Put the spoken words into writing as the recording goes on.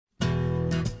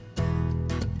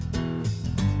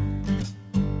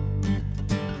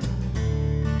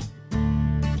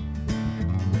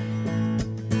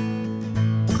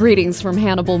Greetings from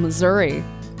Hannibal, Missouri.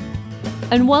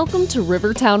 And welcome to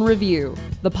Rivertown Review,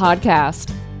 the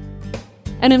podcast.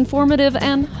 An informative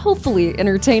and hopefully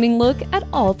entertaining look at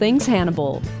all things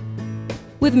Hannibal.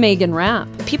 With Megan Rapp.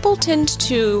 People tend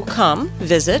to come,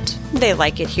 visit, they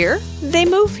like it here, they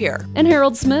move here. And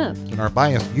Harold Smith. In our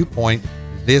biased viewpoint,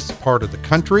 this part of the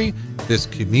country, this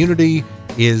community,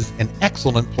 is an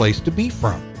excellent place to be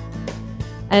from.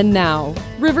 And now,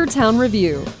 Rivertown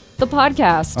Review, the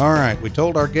podcast. All right, we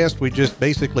told our guest we just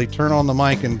basically turn on the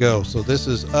mic and go. So this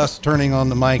is us turning on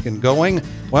the mic and going.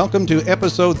 Welcome to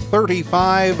episode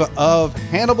 35 of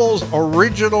Hannibal's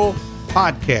original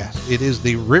podcast. It is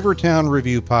the Rivertown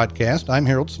Review Podcast. I'm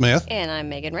Harold Smith. And I'm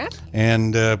Megan Rapp.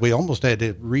 And we almost had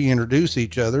to reintroduce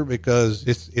each other because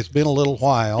it's been a little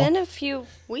while. It's been a few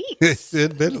weeks.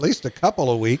 It's been at least a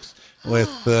couple of weeks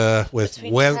with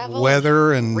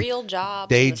weather and real jobs,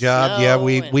 day jobs. Yeah,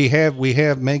 we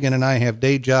have Megan and I have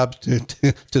day jobs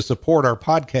to support our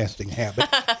podcasting habit.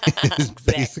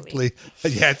 Exactly. Basically,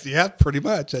 yeah, pretty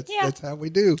much. That's how we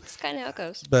do. It's kind of how it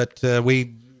goes. But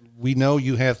we know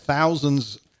you have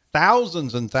thousands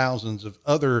and thousands of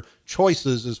other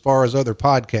choices as far as other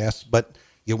podcasts, but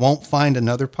you won't find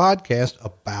another podcast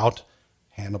about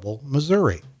Hannibal,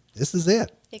 Missouri. This is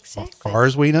it. Exactly. As far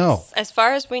as we know. As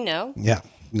far as we know. Yeah.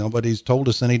 Nobody's told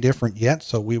us any different yet,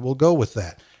 so we will go with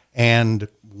that. And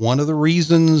one of the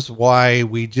reasons why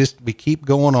we keep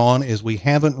going on is we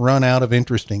haven't run out of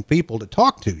interesting people to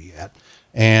talk to yet.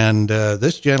 And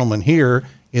this gentleman here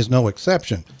is no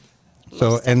exception.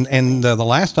 So, and the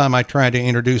last time I tried to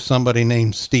introduce somebody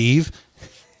named Steve,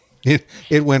 it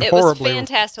went horribly. It was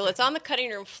fantastic. It's on the cutting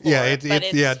room floor. Yeah, it's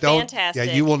fantastic.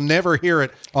 Yeah, you will never hear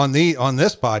it on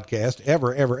this podcast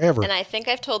ever. And I think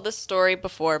I've told this story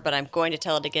before, but I'm going to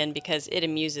tell it again because it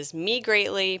amuses me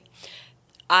greatly.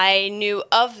 I knew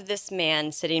of this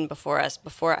man sitting before us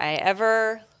before I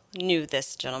ever knew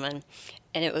this gentleman.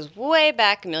 And it was way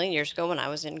back a million years ago when I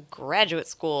was in graduate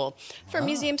school for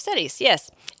museum studies. Yes.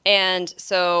 And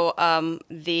so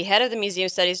the head of the museum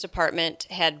studies department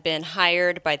had been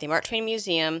hired by the Mark Twain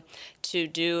Museum to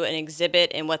do an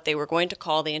exhibit in what they were going to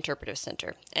call the Interpretive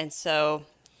Center. And so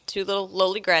two little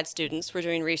lowly grad students were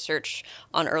doing research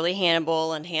on early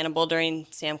Hannibal and Hannibal during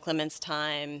Sam Clemens'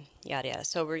 time, yada yada.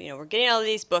 So we're getting all of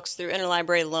these books through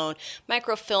interlibrary loan,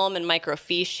 microfilm and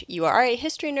microfiche. You are a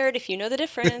history nerd if you know the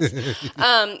difference.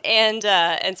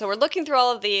 And so we're looking through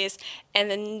all of these, and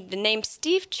then the name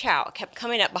Steve Chou kept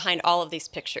coming up behind all of these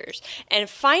pictures. And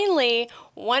finally,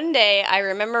 one day, I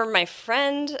remember my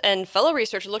friend and fellow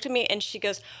researcher looked at me and she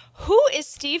goes, "Who is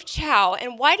Steve Chou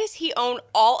and why does he own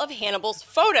all of Hannibal's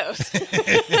photos?"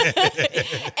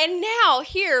 And now,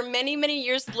 here, many, many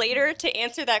years later, to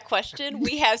answer that question,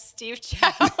 we have Steve Chou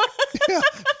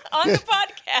on the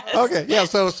podcast. Okay, yeah,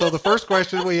 so the first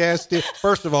question we asked Steve,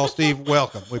 first of all, Steve,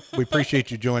 welcome. We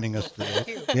appreciate you joining us today. Thank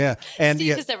you. Yeah. And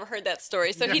Steve has never heard that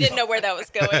story, so he didn't know where that was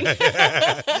going.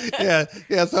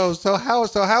 Yeah. So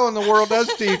how in the world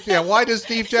does Steve? Yeah, why does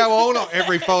Steve Chou own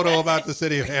every photo about the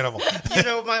city of Hannibal?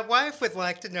 My wife would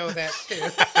like to know that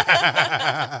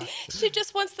too. She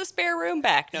just wants the spare room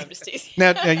back. No, I'm just teasing.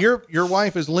 Now your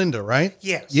wife is Linda, right?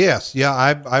 Yes. Yes. Yeah.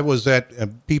 I was at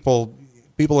people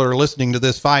that are listening to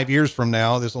this 5 years from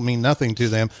now. This will mean nothing to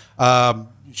them.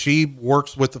 She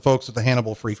works with the folks at the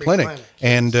Hannibal Free Clinic. Yes.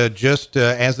 And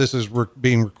as this is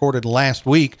being recorded last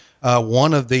week,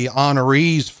 one of the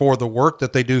honorees for the work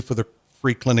that they do for the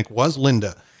Free Clinic was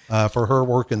Linda, for her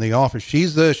work in the office.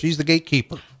 She's the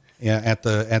gatekeeper at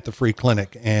the Free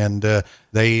Clinic, and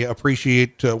they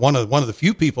appreciate one of the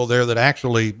few people there that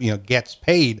actually gets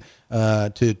paid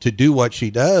to do what she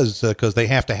does, because they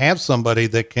have to have somebody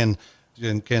that can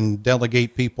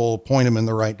delegate people, point them in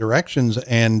the right directions.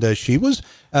 And she was,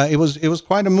 it was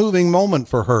quite a moving moment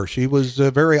for her. She was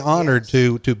very honored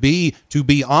to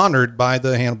be honored by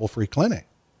the Hannibal Free Clinic.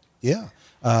 Yeah.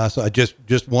 So I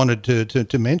just wanted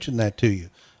to mention that to you.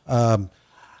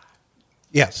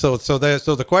 Yeah. So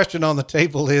the question on the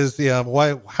table is,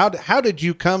 how did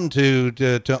you come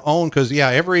to own? Because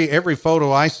every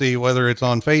photo I see, whether it's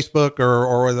on Facebook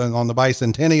or on the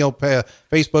Bicentennial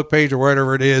Facebook page or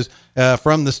whatever it is,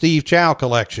 from the Steve Chou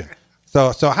collection.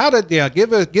 So how did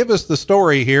give us the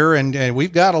story here, and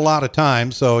we've got a lot of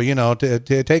time, so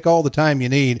to take all the time you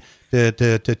need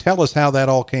to tell us how that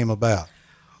all came about.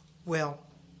 Well,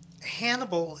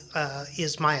 Hannibal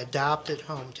is my adopted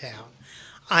hometown.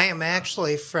 I am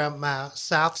actually from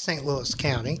South St. Louis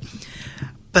County,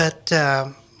 but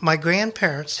my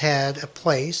grandparents had a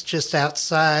place just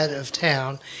outside of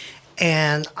town,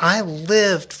 And I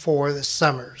lived for the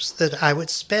summers that I would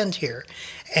spend here.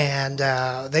 And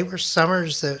they were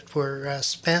summers that were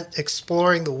spent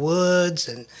exploring the woods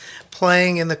and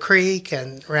playing in the creek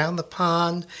and around the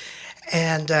pond.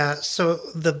 And so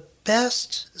the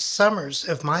best summers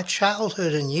of my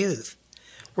childhood and youth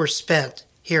were spent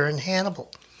here in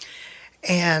Hannibal.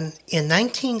 And in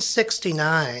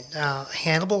 1969,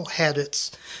 Hannibal had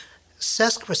its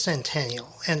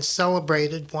sesquicentennial and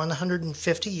celebrated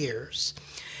 150 years.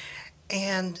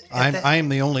 And I am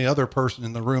the only other person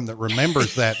in the room that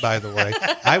remembers that, by the way.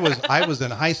 I was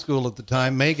in high school at the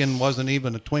time. Megan wasn't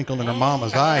even a twinkle in her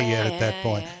mama's eye yet at that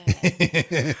point.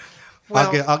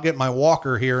 Well, I'll get my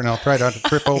walker here and I'll try not to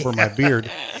trip over my beard.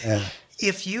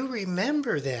 If you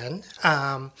remember then,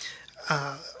 a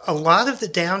lot of the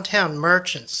downtown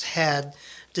merchants had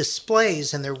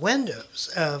displays in their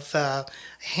windows of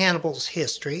Hannibal's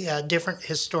history, different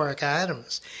historic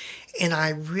items. And I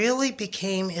really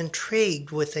became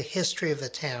intrigued with the history of the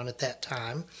town at that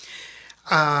time.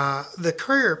 The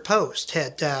Courier-Post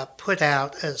had put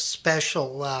out a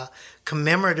special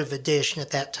commemorative edition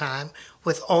at that time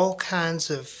with all kinds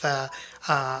of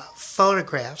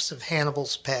photographs of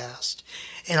Hannibal's past.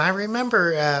 And I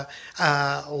remember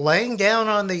laying down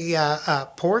on the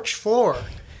porch floor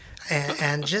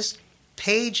and just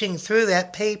paging through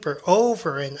that paper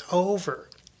over and over.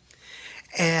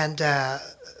 And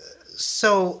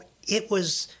so it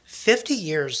was 50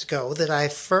 years ago that I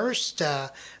first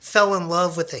fell in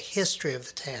love with the history of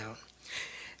the town.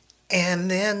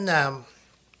 And then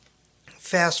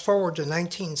fast forward to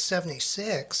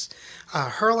 1976,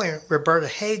 Hurley and Roberta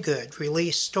Haygood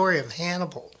released Story of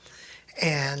Hannibal.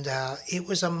 And it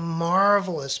was a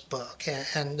marvelous book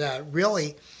and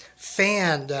really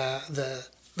fanned the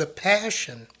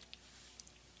passion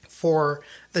for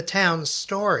the town's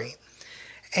story.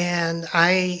 And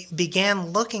I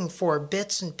began looking for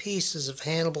bits and pieces of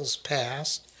Hannibal's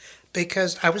past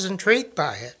because I was intrigued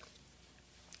by it.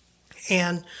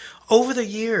 And over the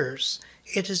years,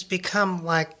 it has become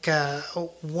like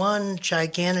one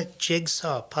gigantic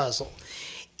jigsaw puzzle.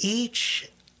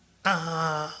 Each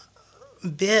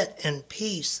bit and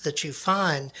piece that you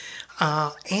find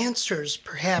answers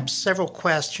perhaps several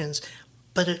questions,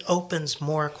 but it opens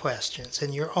more questions.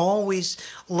 And you're always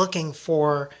looking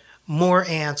for more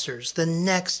answers, the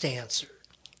next answer.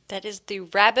 That is the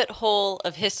rabbit hole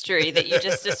of history that you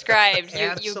just described.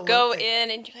 You go in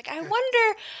and you're like, I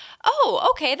wonder,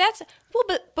 okay, that's, well,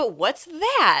 but what's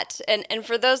that? And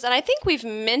for those, and I think we've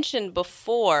mentioned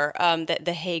before that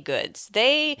the Haygoods,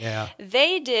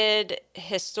 they did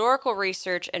historical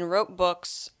research and wrote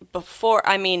books before,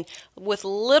 with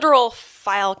literal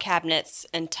file cabinets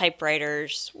and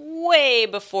typewriters way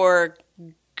before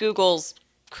Google's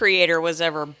creator was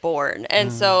ever born. And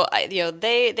so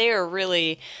they are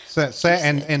really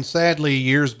and sadly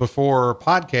years before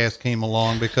podcasts came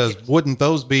along, because wouldn't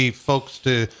those be folks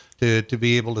to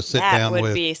be able to sit down with? That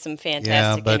would be some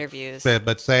fantastic interviews.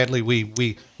 But sadly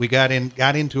we got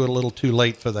into it a little too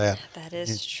late for that. That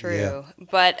is true. Yeah.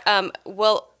 But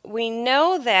we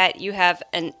know that you have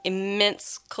an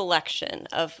immense collection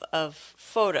of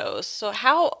photos. So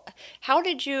how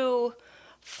did you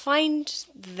find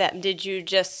them? Did you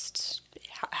just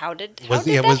how did that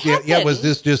happen? Was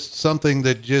this just something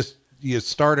that just you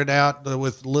started out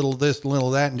with little this, little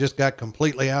that, and just got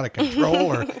completely out of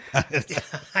control? Or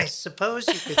I suppose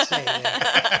you could say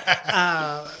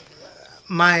that.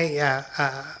 My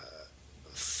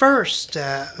first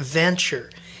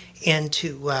venture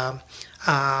into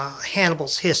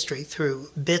Hannibal's history through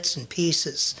bits and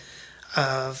pieces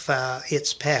of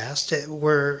its past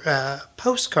were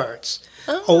postcards,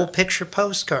 old picture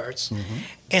postcards. Mm-hmm.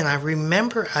 And I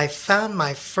remember I found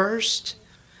my first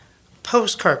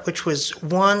postcard, which was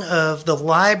one of the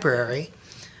library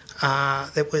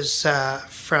that was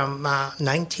from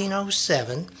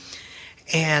 1907.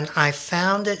 And I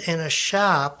found it in a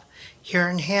shop here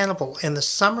in Hannibal in the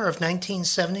summer of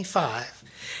 1975.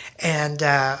 And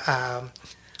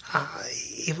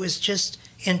it was just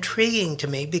intriguing to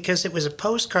me because it was a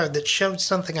postcard that showed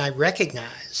something I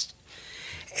recognized.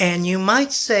 And you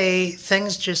might say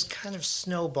things just kind of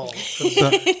snowballed.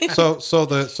 So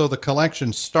the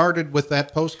collection started with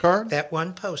that postcard? That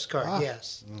one postcard,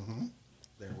 yes. Mm-hmm.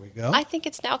 There we go. I think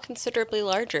it's now considerably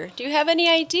larger. Do you have any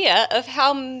idea of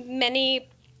how many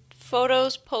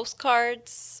photos,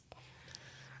 postcards?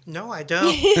 No, I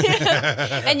don't.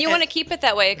 And you want to keep it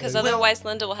that way because otherwise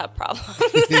Linda will have problems.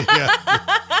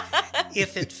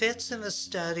 If it fits in the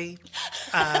study,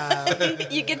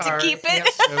 you get to keep it.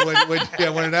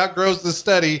 Yes. When it outgrows the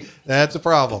study, that's a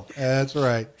problem. That's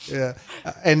right. Yeah.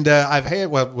 And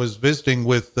was visiting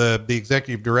with the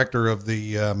executive director of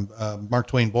the Mark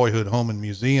Twain Boyhood Home and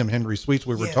Museum, Henry Sweets.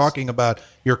 We were talking about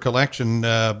your collection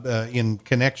in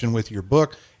connection with your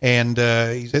book, and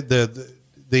he said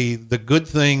the good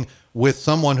thing with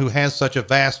someone who has such a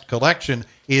vast collection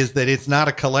is that it's not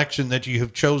a collection that you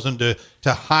have chosen to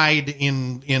hide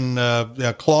in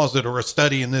a closet or a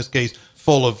study, in this case,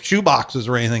 full of shoeboxes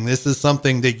or anything. This is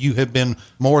something that you have been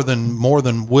more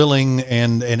than willing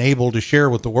and able to share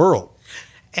with the world.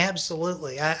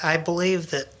 Absolutely. I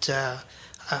believe that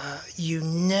you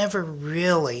never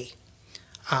really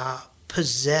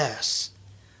possess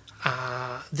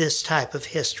this type of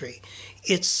history.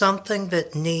 It's something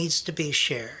that needs to be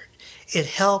shared. It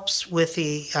helps with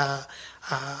the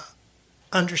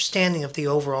understanding of the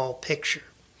overall picture.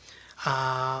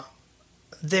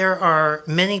 There are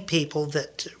many people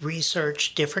that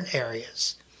research different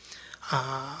areas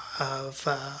of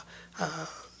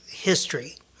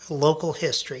history, local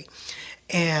history,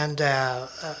 and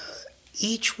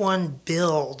each one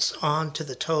builds onto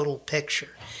the total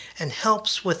picture and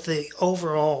helps with the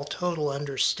overall total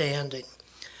understanding.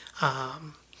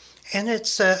 And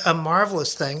it's a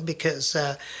marvelous thing because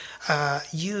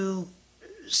you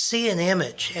see an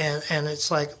image and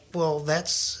it's like, well,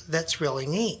 that's really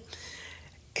neat.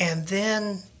 And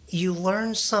then you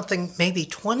learn something maybe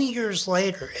 20 years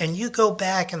later and you go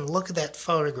back and look at that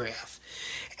photograph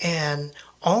and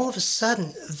all of a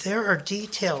sudden there are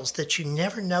details that you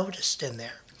never noticed in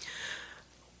there.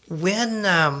 When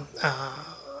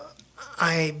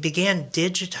I began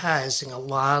digitizing a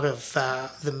lot of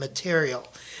the material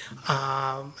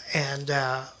and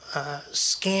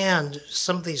scanned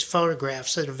some of these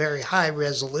photographs at a very high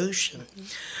resolution,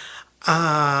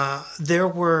 there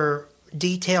were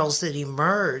details that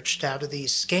emerged out of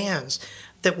these scans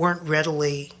that weren't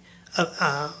readily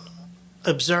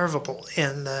observable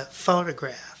in the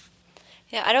photograph.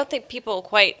 Yeah, I don't think people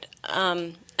quite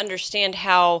understand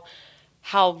how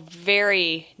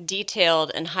very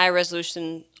detailed and high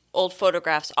resolution old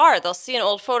photographs are. They'll see an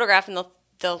old photograph and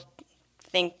they'll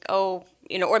think, oh,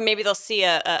 or maybe they'll see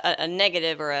a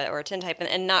negative or a tintype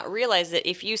and not realize that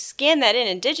if you scan that in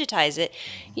and digitize it,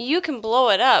 you can blow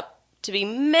it up to be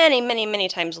many, many, many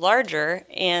times larger.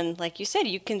 And like you said,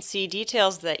 you can see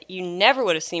details that you never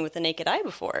would have seen with the naked eye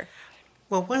before.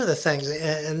 Well, one of the things,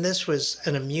 and this was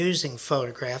an amusing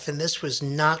photograph, and this was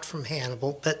not from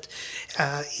Hannibal, but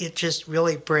it just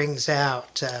really brings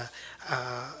out, the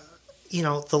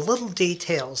little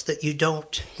details that you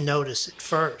don't notice at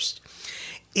first.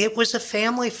 It was a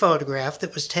family photograph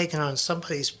that was taken on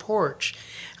somebody's porch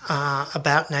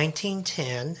about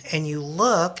 1910, and you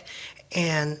look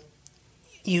and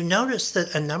you notice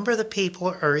that a number of the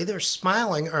people are either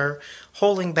smiling or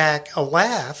holding back a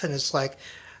laugh, and it's like,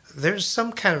 there's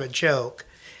some kind of a joke.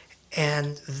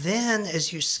 And then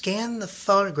as you scan the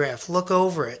photograph, look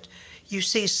over it, you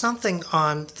see something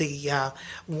on the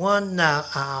one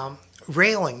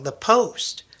railing, the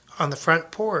post on the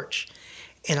front porch.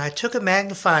 And I took a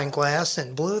magnifying glass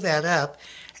and blew that up,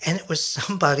 and it was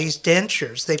somebody's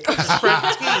dentures. They put the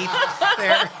front teeth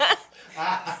there.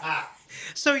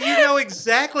 So you know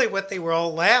exactly what they were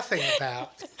all laughing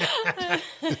about. I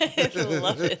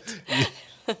love it.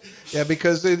 Yeah,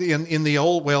 because in the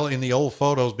old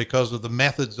photos, because of the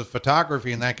methods of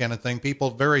photography and that kind of thing,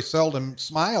 people very seldom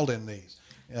smiled in these.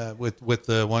 With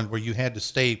the one where you had to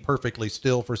stay perfectly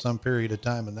still for some period of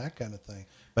time and that kind of thing.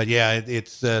 But yeah,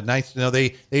 it's nice to know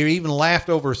they even laughed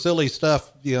over silly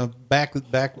stuff, back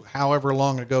however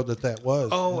long ago that was.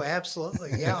 Oh,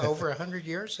 absolutely, yeah, over 100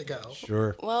 years ago.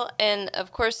 Sure. Well, and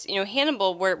of course,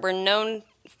 Hannibal, we're known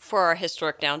for our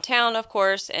historic downtown, of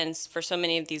course, and for so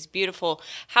many of these beautiful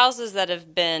houses that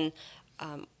have been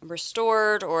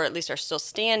restored or at least are still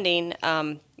standing,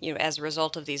 as a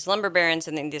result of these lumber barons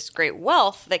and then this great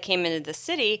wealth that came into the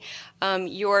city.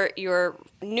 Your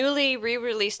newly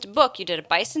re-released book, you did a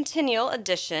bicentennial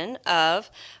edition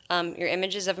of your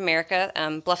Images of America,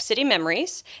 Bluff City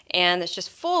Memories, and it's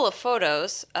just full of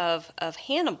photos of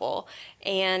Hannibal,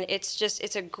 and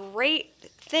it's a great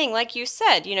thing. Like you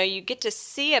said, you get to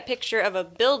see a picture of a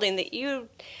building that you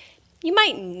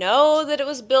might know that it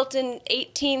was built in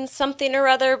 18 something or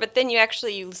other, but then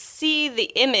you see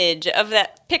the image of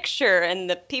that picture and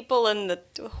the people and the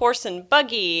horse and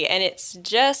buggy, and it's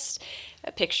just,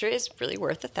 a picture is really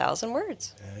worth 1,000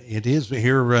 words. It is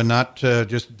here, not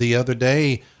just the other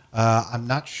day. I'm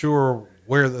not sure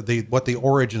where what the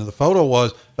origin of the photo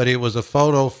was, but it was a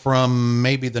photo from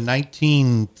maybe the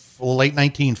late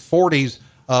 1940s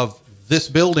of this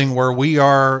building where we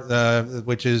are,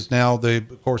 which is now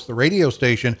of course, the radio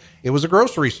station. It was a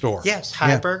grocery store. Yes,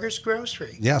 Heiberger's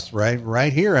Grocery. Yes,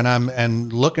 right here, and I'm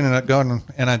looking at it, going,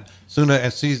 and I soon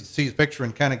as see the picture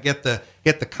and kind of get the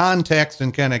context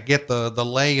and kind of get the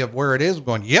lay of where it is.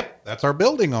 Going, yep, that's our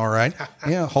building, all right.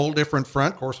 Yeah, whole different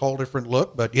front, of course, whole different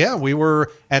look, but yeah, we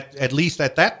were at least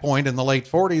at that point in the late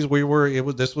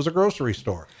 40s. This was a grocery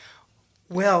store.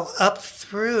 Well, up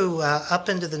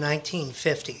into the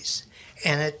 1950s.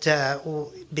 And it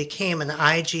became an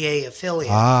IGA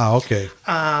affiliate. Ah, okay.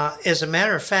 As a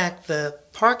matter of fact, the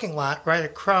parking lot right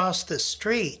across the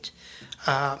street,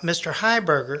 Mr.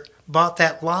 Heiberger bought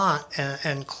that lot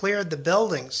and cleared the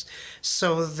buildings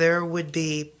so there would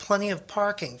be plenty of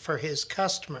parking for his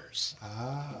customers.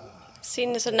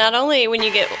 See, so not only when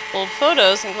you get old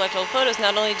photos and collect old photos,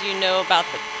 not only do you know about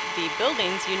the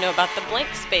buildings, you know about the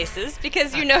blank spaces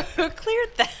because you know who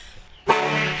cleared them.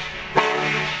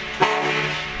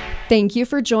 Thank you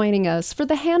for joining us for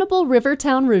the Hannibal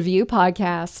Rivertown Review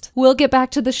Podcast. We'll get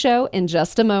back to the show in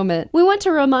just a moment. We want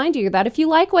to remind you that if you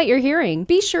like what you're hearing,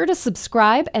 be sure to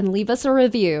subscribe and leave us a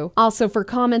review. Also, for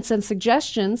comments and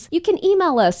suggestions, you can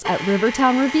email us at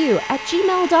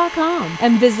rivertownreview@gmail.com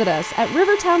and visit us at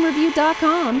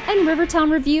rivertownreview.com and Rivertown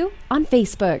Review on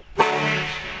Facebook.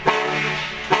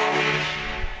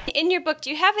 In your book, do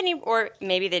you have any, or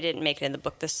maybe they didn't make it in the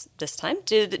book this time,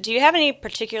 do you have any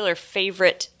particular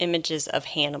favorite images of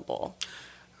Hannibal?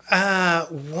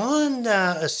 One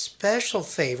special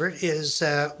favorite is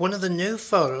one of the new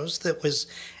photos that was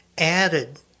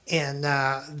added in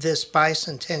this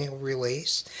bicentennial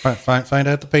release. Find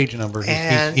out the page number.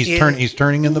 He's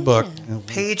turning in the book.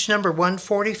 Page number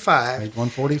 145. Page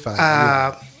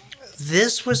 145.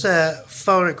 This was a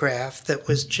photograph that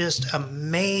was just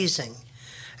amazing.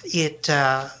 It's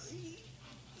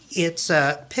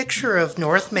a picture of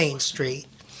North Main Street,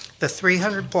 the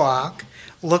 300 block,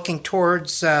 looking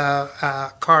towards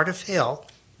Cardiff Hill.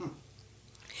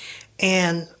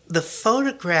 And the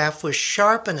photograph was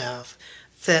sharp enough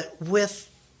that with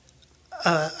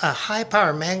a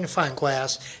high-power magnifying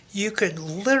glass, you could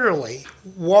literally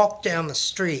walk down the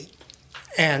street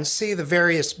and see the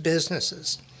various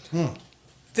businesses.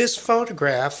 This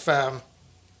photograph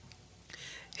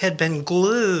had been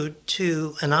glued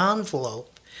to an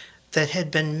envelope that had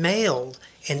been mailed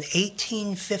in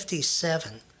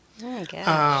 1857. Oh,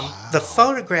 gosh. The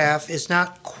photograph is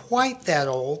not quite that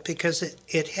old because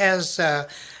it has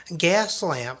gas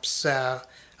lamps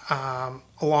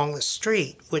along the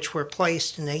street, which were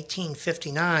placed in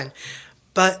 1859.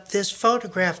 But this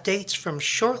photograph dates from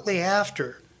shortly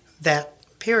after that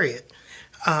period,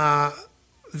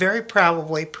 very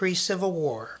probably pre-Civil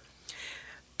War.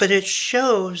 But it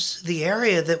shows the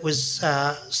area that was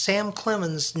Sam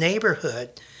Clemens'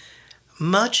 neighborhood,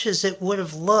 much as it would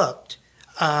have looked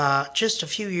just a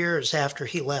few years after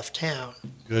he left town.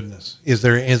 Goodness. Is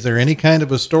there any kind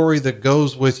of a story that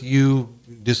goes with you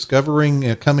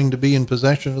discovering, coming to be in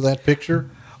possession of that picture?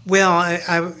 Well,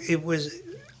 it was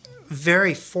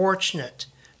very fortunate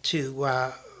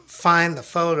to find the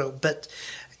photo, but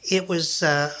it was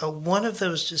one of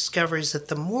those discoveries that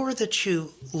the more that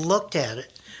you looked at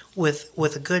it,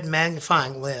 with a good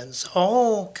magnifying lens,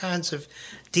 all kinds of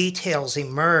details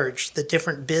emerged, the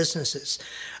different businesses.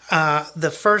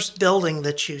 The first building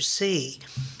that you see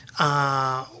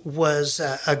was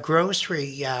a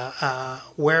grocery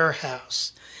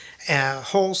warehouse, a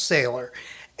wholesaler.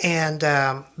 And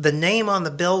the name on the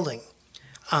building,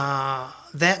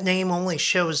 that name only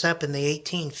shows up in the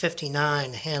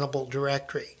 1859 Hannibal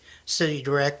directory, city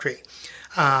directory.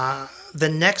 The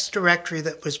next directory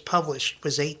that was published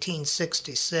was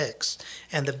 1866,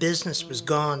 and the business was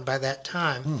gone by that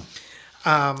time.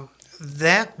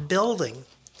 That building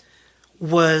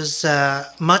was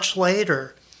much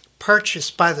later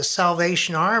purchased by the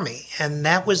Salvation Army, and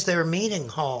that was their meeting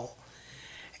hall.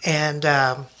 And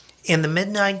in the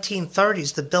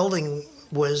mid-1930s, the building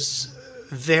was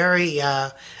very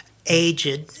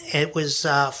aged. It was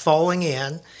falling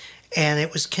in. And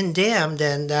it was condemned,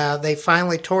 and they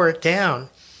finally tore it down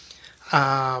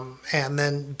and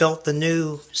then built the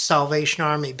new Salvation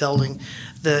Army building,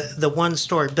 the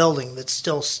one-story building that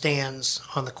still stands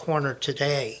on the corner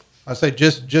today. I say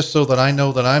just so that I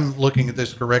know that I'm looking at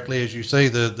this correctly, as you say,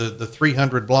 the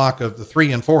 300 block of the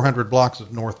 300 and 400 blocks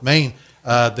of North Main,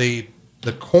 the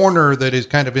corner that is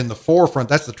kind of in the forefront.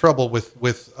 That's the trouble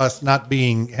with us not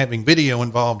having video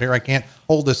involved here. I can't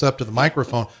hold this up to the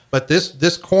microphone, but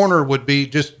this corner would be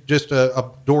just a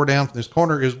door down from this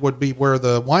corner would be where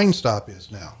the wine stop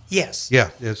is now. Yes. Yeah.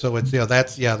 So it's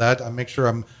that I make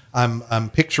sure I'm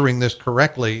picturing this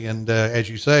correctly. And as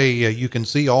you say, you can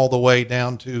see all the way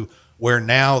down to where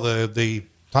now the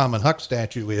Tom and Huck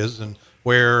statue is, and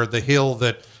where the hill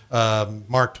that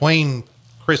Mark Twain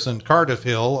christened Cardiff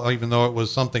Hill, even though it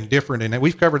was something different. And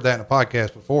we've covered that in a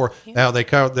podcast before. Now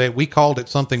we called it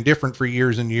something different for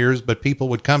years and years, but people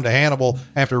would come to Hannibal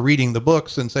after reading the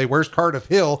books and say, "Where's Cardiff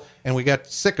Hill?" And we got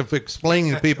sick of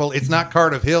explaining to people it's not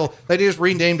Cardiff Hill. They just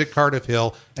renamed it Cardiff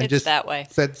Hill and It's just that way.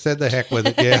 Said the heck with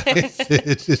it. Yeah,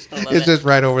 it's just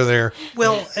right over there.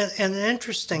 Well, and an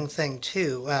interesting thing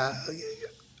too,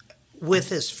 with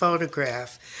this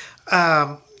photograph,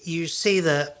 you see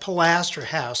the Pilaster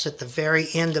house at the very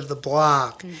end of the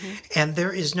block, and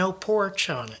there is no porch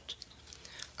on it.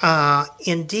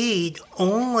 Indeed,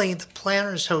 only the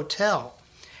Planters Hotel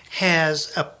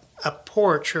has a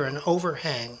porch or an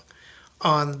overhang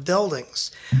on buildings.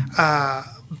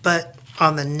 But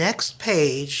on the next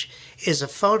page is a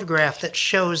photograph that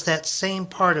shows that same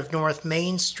part of North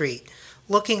Main Street,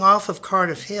 looking off of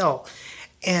Cardiff Hill.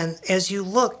 And as you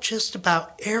look, just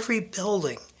about every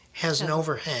building has an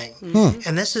overhang.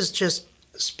 And this is just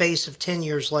a space of 10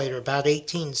 years later, about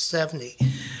 1870,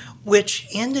 which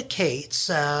indicates,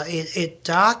 it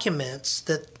documents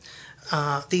that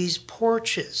these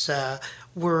porches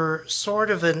were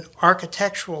sort of an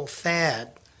architectural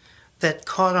fad that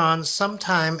caught on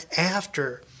sometime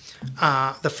after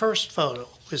the first photo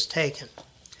was taken.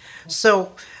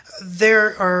 So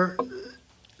there are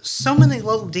so many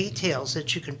little details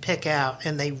that you can pick out,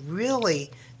 and they really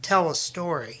tell a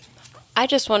story. I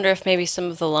just wonder if maybe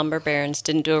some of the lumber barons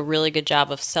didn't do a really good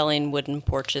job of selling wooden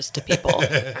porches to people.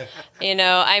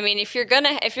 I mean, if you're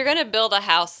gonna build a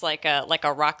house like a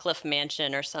Rockcliffe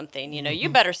mansion or something, you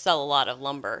better sell a lot of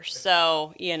lumber.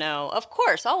 So, of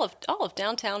course, all of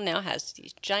downtown now has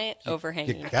these giant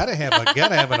overhanging. You gotta have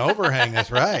an overhang.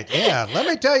 That's right. Yeah. Let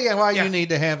me tell you why you need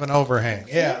to have an overhang.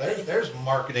 Yeah. There's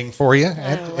marketing for you.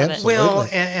 Absolutely. Well,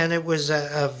 and it was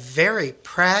a very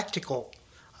practical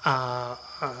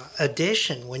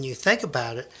addition when you think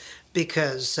about it,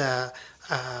 because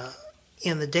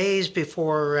in the days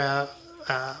before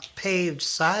paved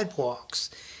sidewalks,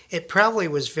 it probably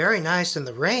was very nice in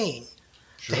the rain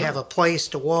to have a place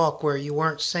to walk where you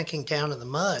weren't sinking down in the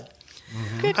mud.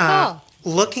 Good call.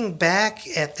 Looking back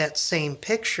at that same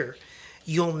picture,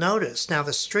 you'll notice now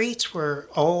the streets were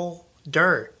all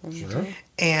dirt.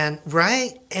 And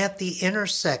right at the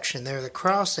intersection there, the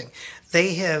crossing,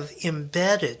 they have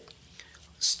embedded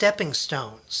stepping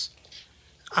stones.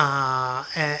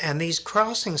 And these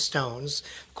crossing stones,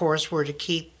 of course, were to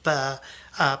keep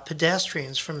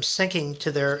pedestrians from sinking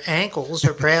to their ankles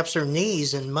or perhaps their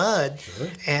knees in mud.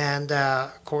 And,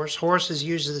 of course, horses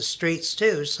use the streets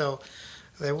too, so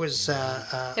there was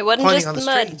it wasn't plenty just on the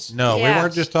mud. streets. No, we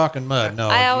weren't just talking mud. No,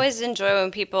 I always enjoy when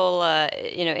people,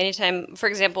 anytime, for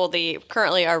example,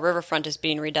 currently our riverfront is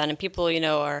being redone, and people,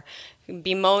 are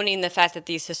bemoaning the fact that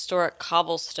these historic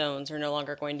cobblestones are no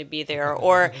longer going to be there.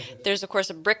 Or there's, of course,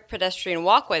 a brick pedestrian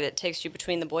walkway that takes you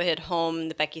between the Boyhood home,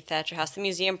 the Becky Thatcher house, the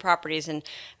museum properties, and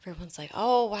everyone's like,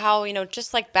 oh, wow,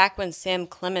 just like back when Sam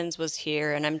Clemens was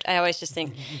here. And I always just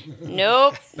think,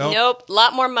 nope, a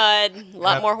lot more mud, a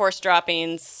lot more horse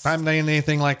droppings. Time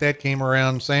anything like that came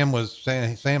around, Sam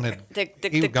had the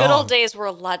good old days were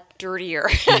a lot dirtier.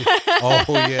 Oh,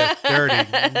 yes,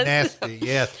 dirty, nasty,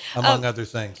 yes, among other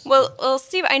things. Well,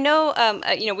 Steve, I know,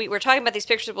 we were talking about these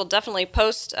pictures. We'll definitely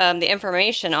post the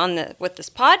information with this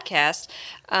podcast.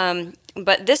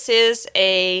 But this is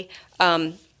an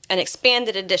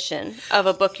expanded edition of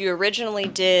a book you originally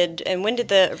did. And when did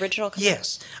the original come out?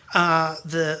 Yes.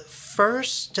 The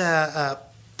first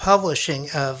publishing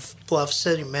of Bluff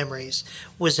City Memories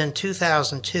was in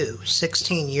 2002,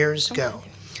 16 years ago.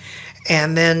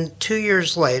 And then 2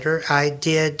 years later, I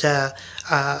did a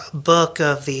book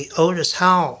of the Otis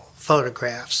Howell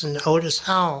photographs. And Otis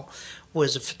Howell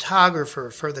was a photographer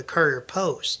for the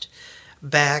Courier-Post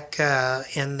back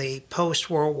in the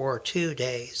post-World War II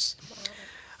days.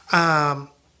 I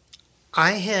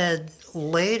had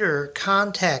later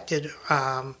contacted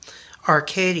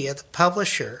Arcadia, the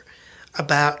publisher,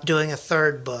 about doing a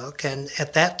third book. And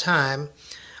at that time,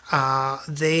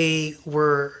 they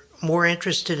were more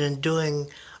interested in doing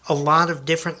a lot of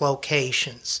different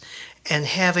locations and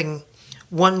having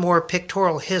one more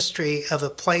pictorial history of a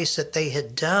place that they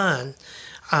had done.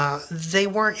 They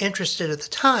weren't interested at the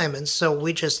time, and so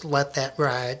we just let that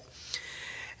ride.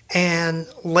 And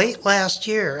late last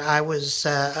year, I was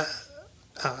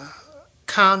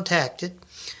contacted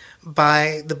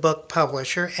by the book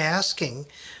publisher asking,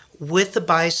 with the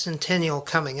bicentennial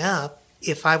coming up,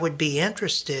 if I would be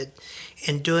interested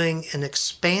in doing an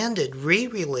expanded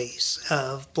re-release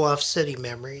of Bluff City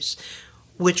Memories,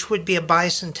 which would be a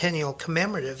bicentennial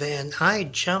commemorative, and I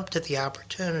jumped at the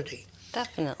opportunity.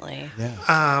 Definitely.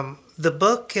 Yeah. The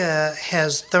book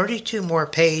has 32 more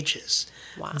pages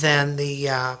than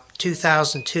the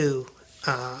 2002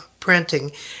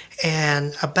 printing,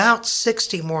 and about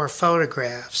 60 more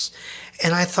photographs.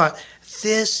 And I thought,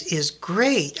 this is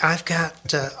great. I've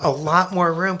got a lot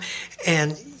more room.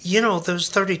 And, those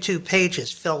 32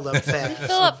 pages filled up fast.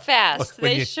 Fill up fast.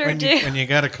 When They you, sure when do. You, when you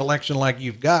got a collection like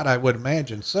you've got, I would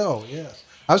imagine so, yes.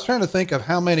 I was trying to think of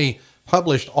how many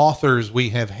published authors we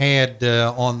have had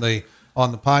on the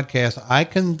podcast.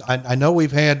 I know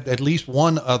we've had at least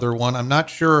one other one. I'm not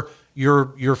sure.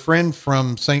 Your friend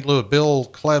from St. Louis, Bill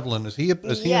Cleveland, is he?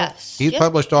 Yes. He's Yep.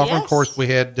 published author. Yes. Of course, we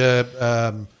had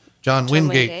John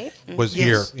Wingate was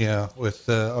Yes. here, with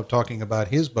talking about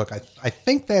his book. I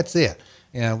think that's it.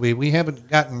 Yeah, we haven't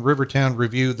gotten Rivertown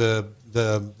Review the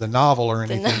novel or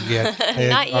anything yet.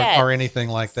 Not yet. Or anything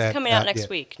like that. It's coming out Not next yet.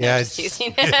 week. Yeah, No, just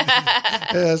teasing.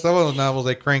 yeah, some of those novels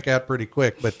they crank out pretty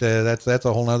quick, but that's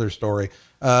a whole other story.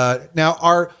 Now,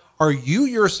 are you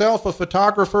yourself a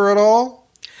photographer at all?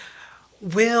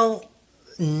 Well,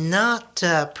 not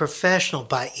professional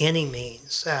by any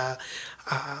means.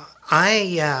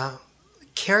 I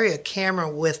carry a camera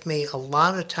with me a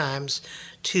lot of times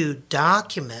to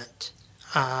document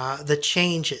the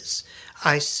changes.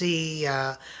 I see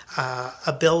a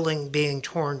building being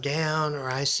torn down, or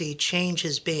I see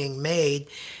changes being made,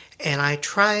 and I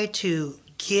try to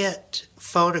get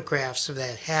photographs of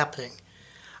that happening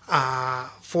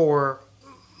for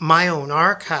my own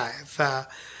archive.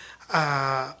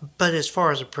 But as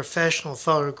far as a professional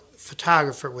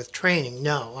photographer with training,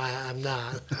 no, I'm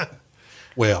not.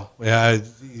 Well, as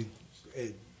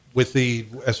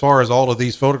far as all of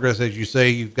these photographs, as you say,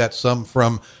 you've got some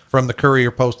from the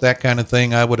Courier Post, that kind of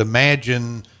thing. I would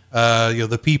imagine,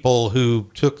 the people who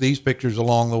took these pictures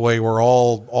along the way were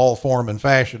all form and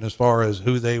fashion as far as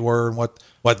who they were and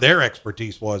what their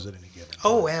expertise was at any given time.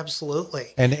 Oh,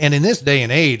 absolutely. And in this day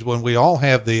and age, when we all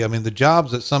have the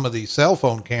jobs that some of these cell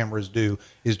phone cameras do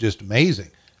is just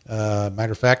amazing.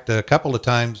 Matter of fact, a couple of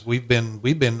times we've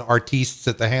been artistes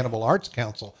at the Hannibal Arts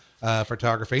Council.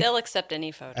 Photography. They'll accept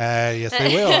any photo. Yes,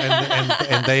 they will.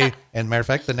 And matter of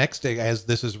fact, the next day, as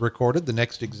this is recorded, the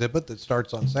next exhibit that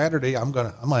starts on Saturday, I'm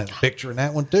gonna have a picture in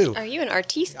that one too. Are you an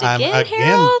artiste Again,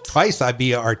 Harold? twice I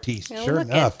be an artiste. Oh, Sure look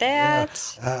enough. at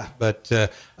that. But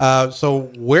so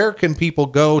where can people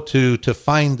go to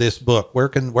find this book? Where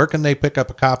can they pick up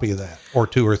a copy of that, or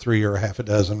two or three or half a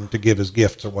dozen to give as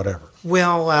gifts or whatever?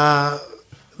 Well,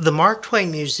 the Mark Twain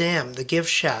Museum, the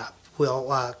gift shop,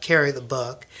 will carry the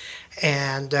book,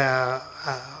 and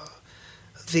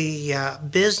the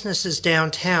businesses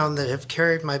downtown that have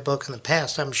carried my book in the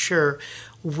past, I'm sure,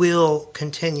 will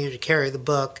continue to carry the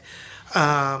book.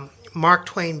 Mark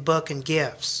Twain Book and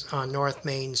Gifts on North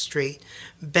Main Street,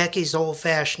 Becky's Old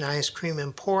Fashioned Ice Cream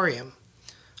Emporium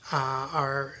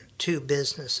are two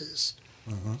businesses.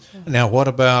 Mm-hmm. Now, what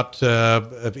about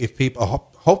if people?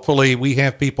 Hopefully, we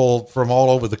have people from all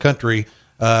over the country.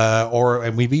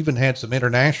 And we've even had some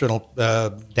international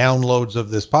downloads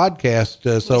of this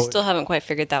podcast. So we still haven't quite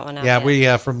figured that one out. Yeah, yet.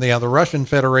 we from the Russian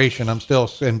Federation. I'm still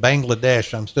in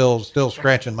Bangladesh. I'm still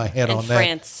scratching my head and on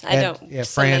France. that.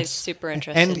 Somebody's France, super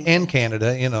interested. and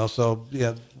Canada. So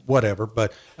yeah, whatever.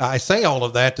 But I say all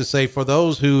of that to say for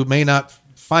those who may not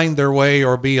find their way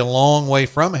or be a long way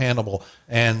from Hannibal,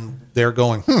 and they're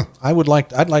going, I'd like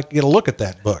to get a look at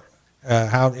that book.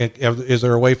 Is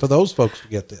there a way for those folks to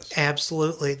get this?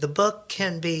 Absolutely. The book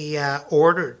can be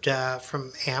ordered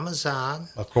from Amazon.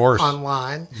 Of course.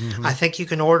 Online. Mm-hmm. I think you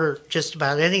can order just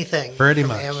about anything Pretty from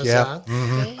much, Amazon.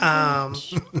 Yeah.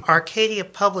 Mm-hmm. Arcadia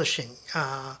Publishing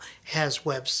has a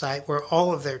website where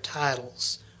all of their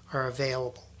titles are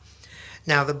available.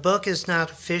 Now, the book is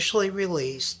not officially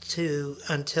released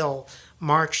until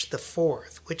March the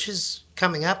 4th, which is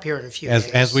coming up here in a few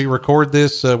days. As we record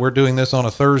this, we're doing this on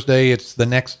a Thursday. It's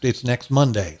next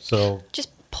Monday. So just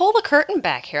pull the curtain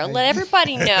back, Harold. Let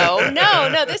everybody know.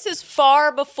 No, this is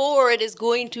far before it is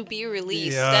going to be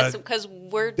released. Yeah, that's because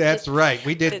we're. That's right.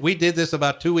 We did this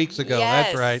about 2 weeks ago. Yes,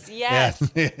 that's right.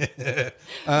 Yes. Yeah.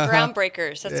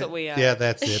 Groundbreakers. That's what we are. Yeah,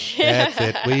 that's it.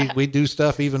 That's it. We do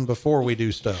stuff even before we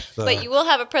do stuff. So. But you will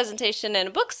have a presentation and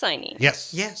a book signing.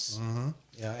 Yes. Yes. Mm-hmm.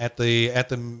 Yeah, at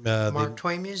the Mark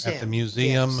Twain Museum. At the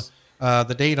museum. Yes.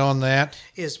 The date on that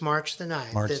is March the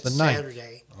 9th. March it's the 9th.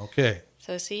 Saturday. Okay.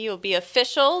 So see, you'll be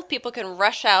official. People can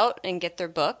rush out and get their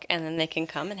book, and then they can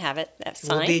come and have it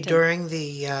signed. We'll be during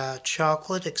the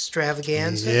chocolate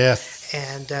extravaganza. Yes.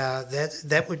 And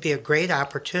that would be a great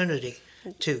opportunity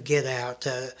to get out.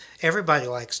 Everybody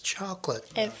likes chocolate.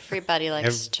 Everybody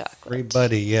likes chocolate.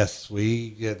 Everybody, yes.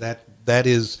 That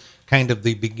is kind of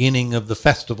the beginning of the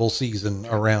festival season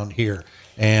around here.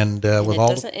 And with it all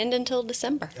doesn't end until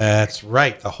December. That's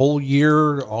right. The whole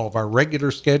year, all of our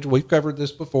regular schedule. We've covered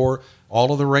this before.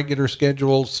 All of the regular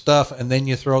scheduled stuff, and then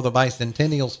you throw the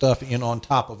bicentennial stuff in on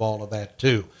top of all of that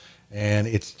too. And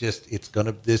this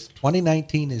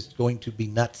 2019 is going to be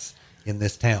nuts in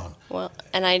this town. Well,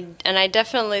 and I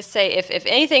definitely say if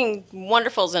anything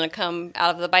wonderful is going to come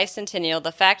out of the bicentennial,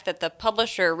 the fact that the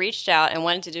publisher reached out and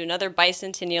wanted to do another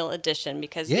bicentennial edition,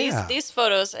 because these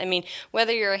photos, I mean,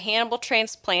 whether you're a Hannibal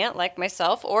transplant like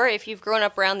myself, or if you've grown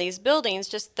up around these buildings,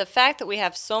 just the fact that we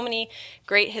have so many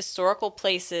great historical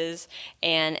places,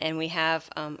 and we have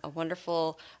a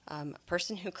wonderful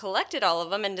person who collected all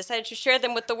of them and decided to share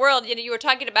them with the world. You were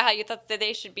talking about how you thought that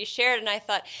they should be shared, and I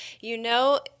thought,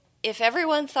 if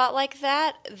everyone thought like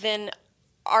that, then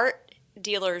art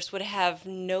dealers would have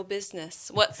no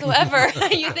business whatsoever.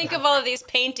 You think of all of these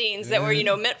paintings that were,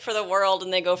 meant for the world,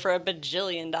 and they go for $1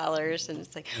 bajillion, and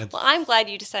it's like, well, I'm glad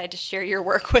you decided to share your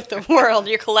work with the world,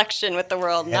 your collection with the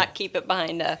world, not keep it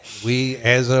behind a... We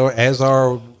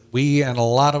and a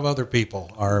lot of other people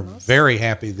are very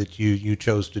happy that you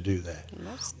chose to do that.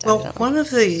 Well, one of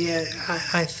the,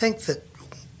 I think that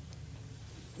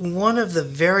one of the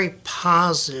very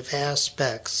positive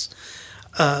aspects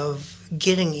of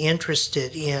getting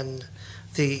interested in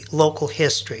the local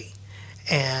history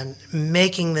and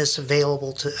making this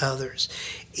available to others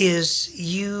is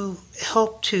you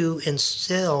help to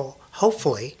instill,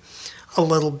 hopefully, a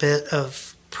little bit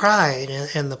of pride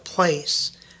in the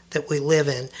place that we live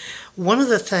in. One of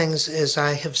the things, as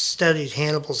I have studied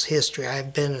Hannibal's history,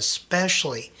 I've been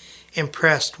especially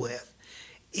impressed with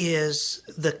is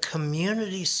the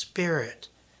community spirit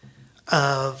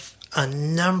of a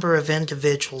number of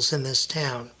individuals in this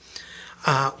town.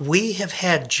 We have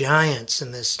had giants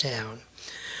in this town.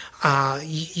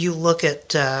 You look at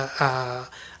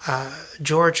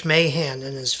George Mahan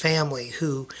and his family,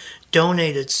 who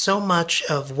donated so much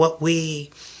of what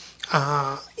we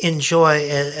enjoy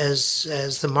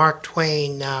as the Mark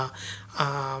Twain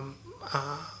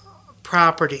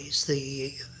properties,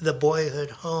 the boyhood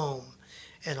home,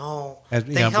 and all.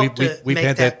 We've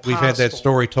had that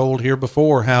story told here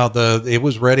before, how it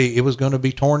was going to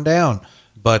be torn down,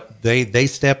 but they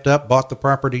stepped up, bought the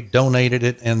property, donated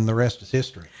it, and the rest is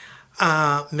history.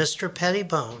 Mr.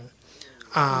 Pettibone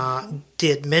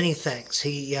did many things.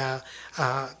 He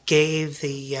gave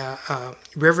the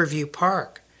Riverview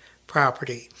Park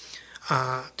property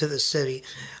to the city.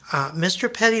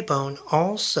 Mr. Pettibone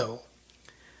also,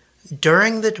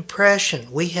 during the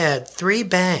Depression, we had 3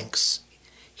 banks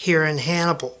here in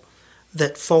Hannibal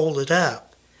that folded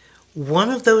up. One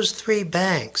of those 3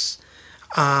 banks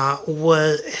held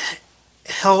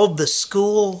the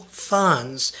school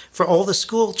funds for all the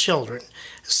school children,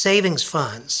 savings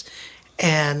funds,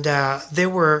 and there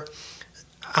were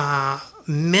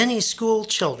many school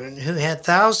children who had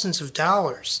thousands of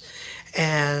dollars,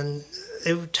 and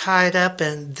they were tied up,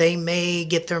 and they may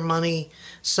get their money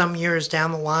some years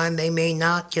down the line, they may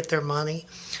not get their money.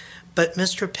 But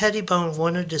Mr. Pettibone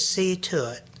wanted to see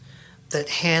to it that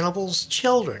Hannibal's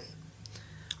children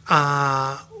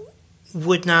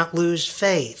would not lose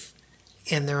faith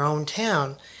in their own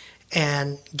town,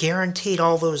 and guaranteed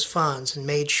all those funds and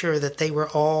made sure that they were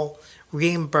all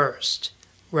reimbursed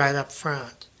right up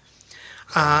front.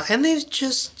 And there's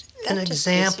just an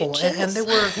example. And there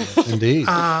were indeed.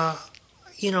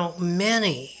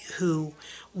 Many who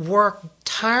worked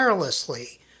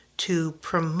tirelessly to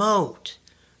promote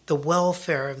the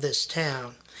welfare of this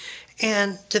town.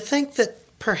 And to think that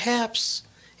perhaps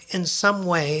in some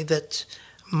way that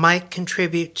might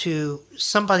contribute to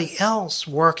somebody else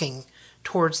working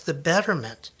towards the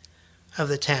betterment of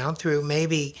the town through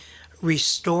maybe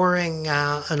restoring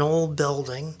an old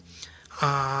building,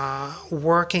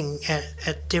 working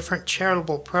at different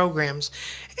charitable programs.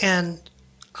 And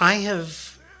I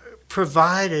have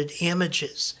provided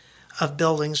images of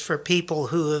buildings for people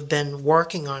who have been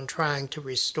working on trying to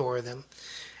restore them.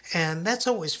 And that's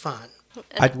always fun.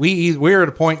 We're at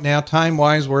a point now,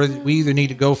 time-wise, where we either need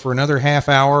to go for another half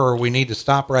hour or we need to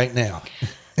stop right now.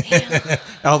 Yeah.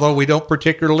 Although we don't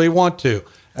particularly want to.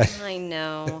 I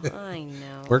know.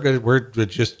 We're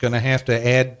just going to have to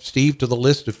add Steve to the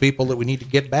list of people that we need to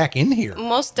get back in here.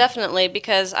 Most definitely,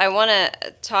 because I want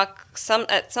to talk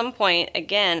at some point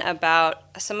again about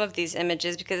some of these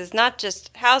images, because it's not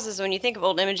just houses. When you think of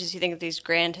old images, you think of these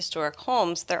grand historic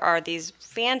homes. There are these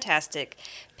fantastic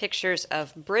pictures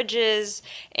of bridges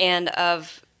and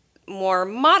of more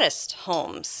modest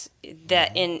homes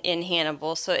that in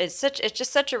Hannibal. So it's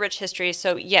just such a rich history.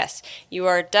 So yes, you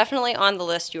are definitely on the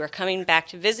list. You are coming back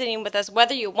to visiting with us,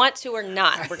 whether you want to or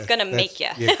not. We're going to make you.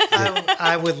 Yeah.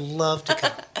 I would love to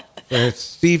come. It's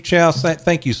Steve Chou.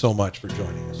 Thank you so much for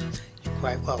joining us. You're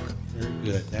quite welcome. Very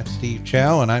good. That's Steve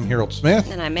Chou, and I'm Harold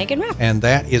Smith. And I'm Megan Rapp. And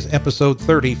that is episode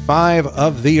 35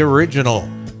 of the original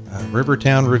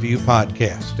Rivertown Review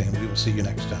Podcast. And we will see you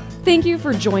next time. Thank you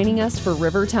for joining us for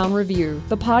Rivertown Review,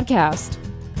 the podcast.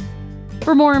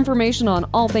 For more information on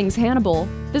all things Hannibal,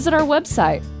 visit our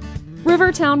website,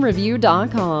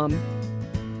 rivertownreview.com.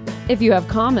 If you have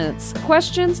comments,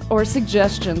 questions, or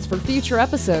suggestions for future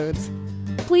episodes,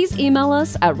 please email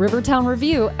us at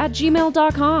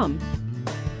rivertownreview@gmail.com.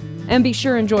 And be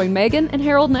sure and join Megan and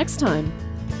Harold next time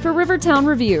for Rivertown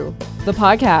Review, the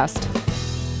podcast.